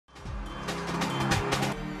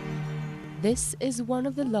This is one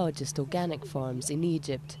of the largest organic farms in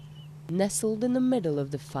Egypt. Nestled in the middle of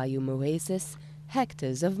the Fayoum oasis,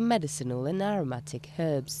 hectares of medicinal and aromatic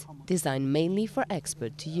herbs, designed mainly for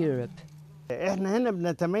export to Europe.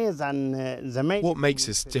 What makes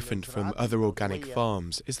us different from other organic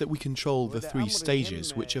farms is that we control the three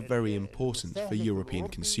stages which are very important for European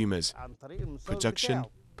consumers: production,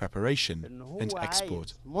 preparation and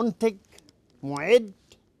export.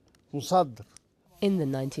 In the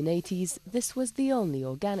 1980s, this was the only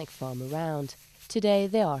organic farm around. Today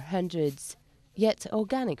there are hundreds. Yet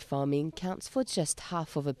organic farming counts for just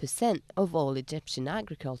 0.5% of all Egyptian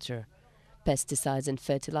agriculture. Pesticides and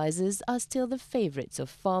fertilizers are still the favorites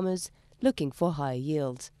of farmers looking for high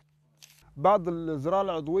yield. When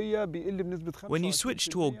you switch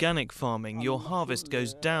to organic farming, your harvest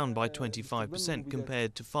goes down by 25%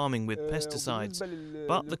 compared to farming with pesticides,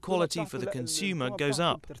 but the quality for the consumer goes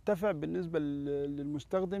up.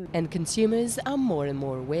 And consumers are more and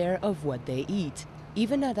more aware of what they eat,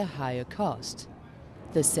 even at a higher cost.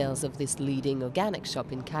 The sales of this leading organic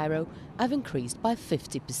shop in Cairo have increased by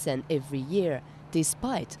 50% every year,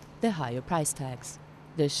 despite the higher price tags.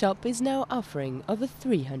 The shop is now offering over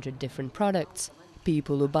 300 different products.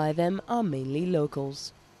 People who buy them are mainly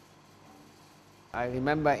locals. I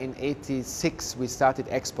remember in '86 we started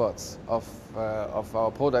exports of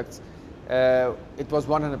our products. It was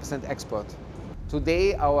 100% export.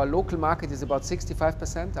 Today our local market is about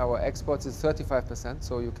 65%, our exports is 35%,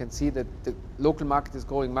 so you can see that the local market is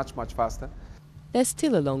growing much, much faster. There's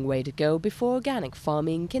still a long way to go before organic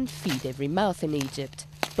farming can feed every mouth in Egypt.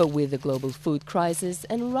 But with the global food crisis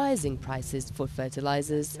and rising prices for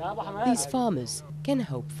fertilizers, these farmers can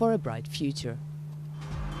hope for a bright future.